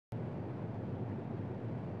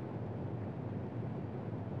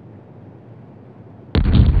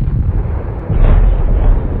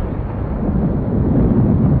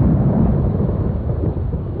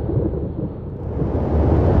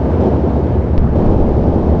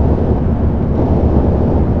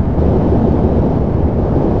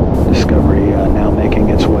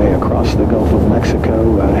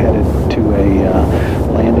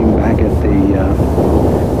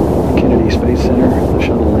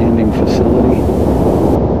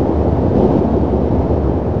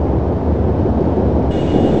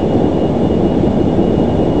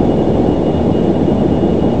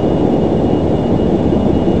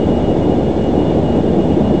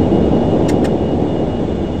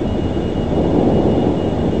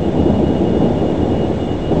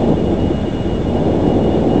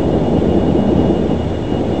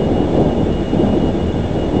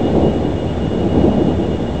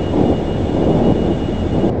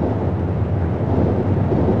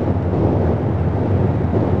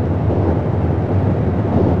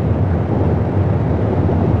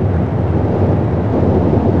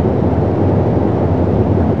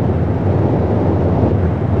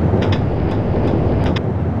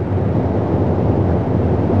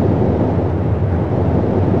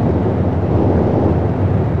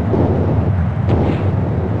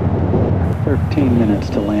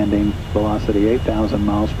minutes to landing, velocity 8,000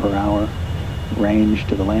 miles per hour, range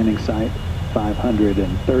to the landing site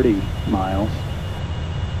 530 miles.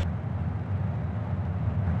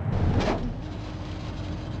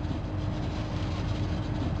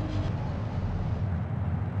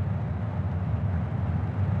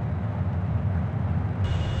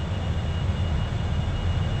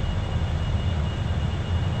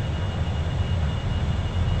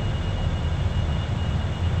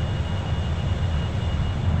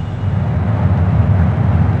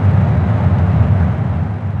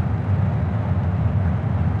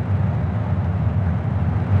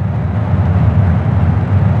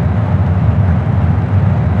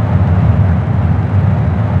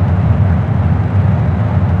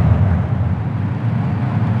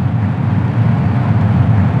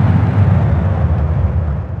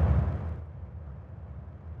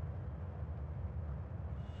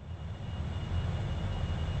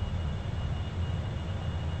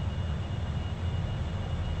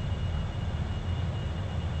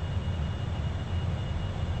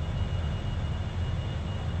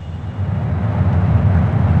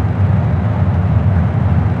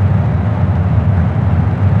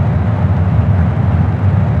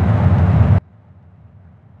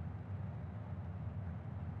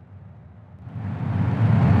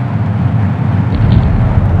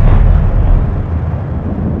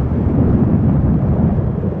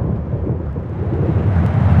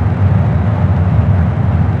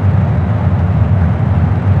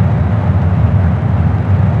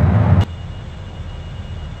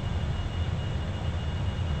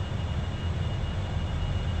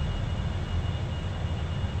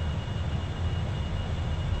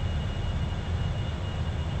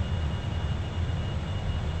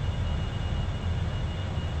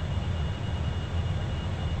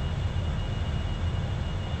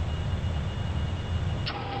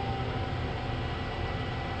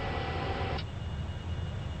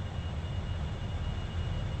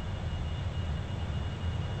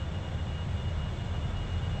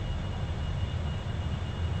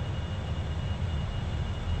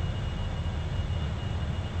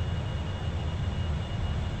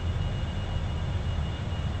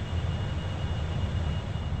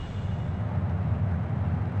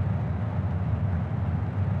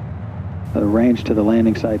 The range to the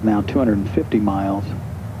landing site now 250 miles.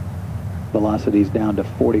 Velocity's down to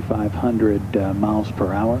 4,500 miles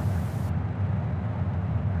per hour.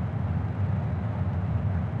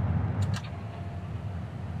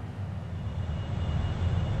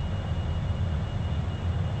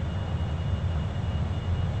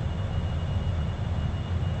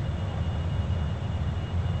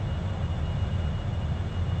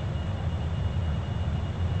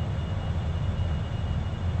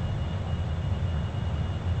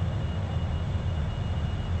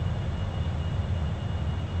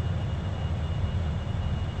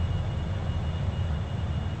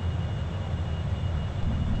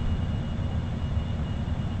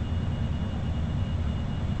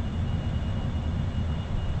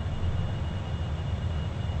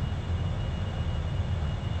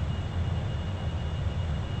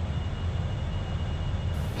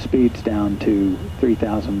 Speed's down to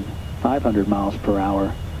 3,500 miles per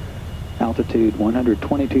hour. Altitude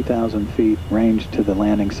 122,000 feet. Range to the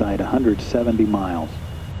landing site 170 miles.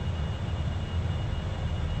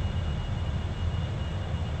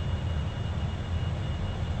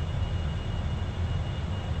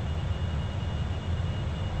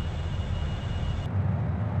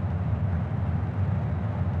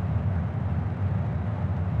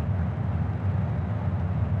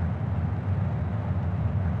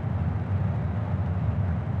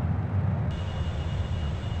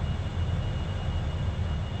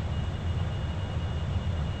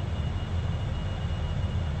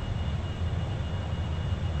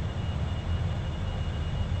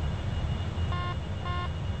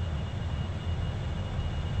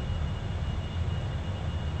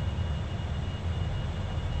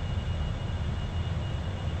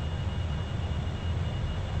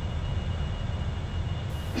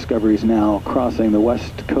 Discovery's now crossing the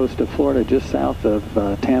west coast of Florida, just south of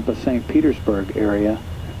Tampa, St. Petersburg area.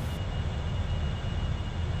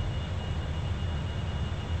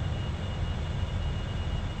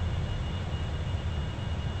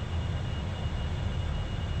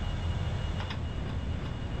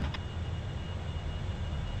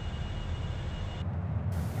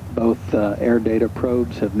 Both air data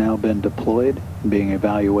probes have now been deployed, being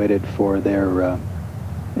evaluated for their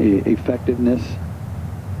effectiveness.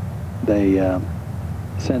 They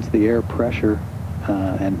sense the air pressure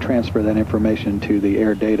and transfer that information to the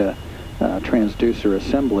air data transducer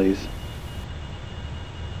assemblies.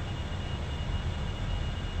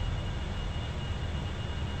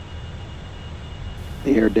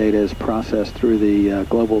 The air data is processed through the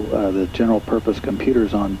the general purpose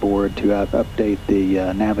computers on board to update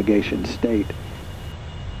the navigation state.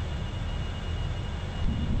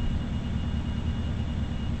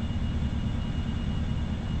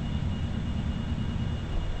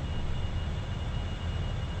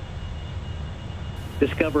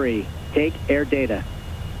 Discovery, take air data.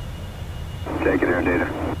 Taking air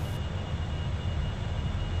data.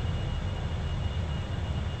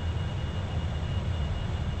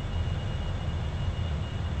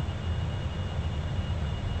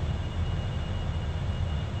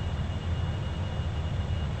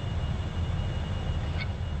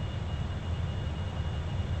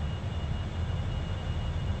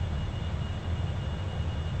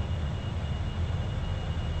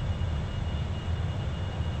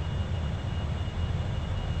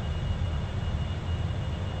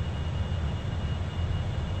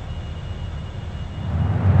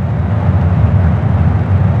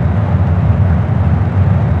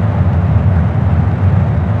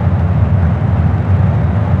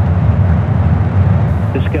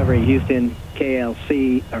 Discovery Houston,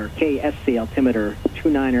 KSC altimeter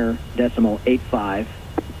 29.85.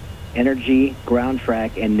 Energy, ground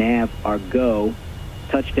track, and nav are go.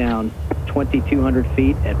 Touchdown 2,200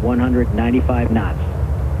 feet at 195 knots.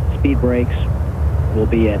 Speed brakes will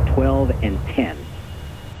be at 12 and 10.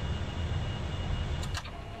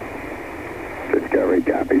 Discovery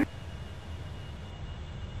copies.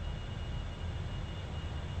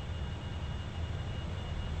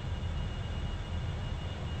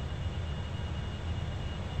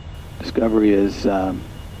 Discovery is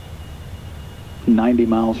 90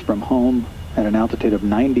 miles from home at an altitude of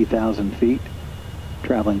 90,000 feet,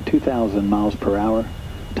 traveling 2,000 miles per hour.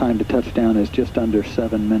 Time to touchdown is just under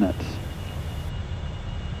 7 minutes.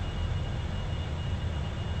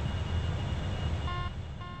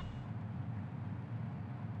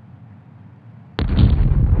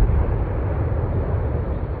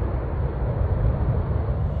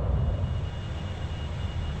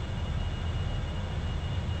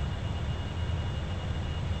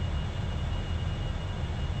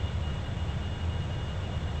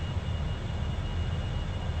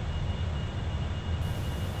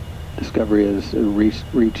 Discovery has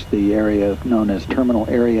reached the area known as Terminal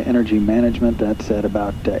Area Energy Management. That's at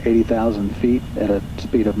about 80,000 feet at a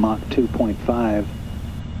speed of Mach 2.5.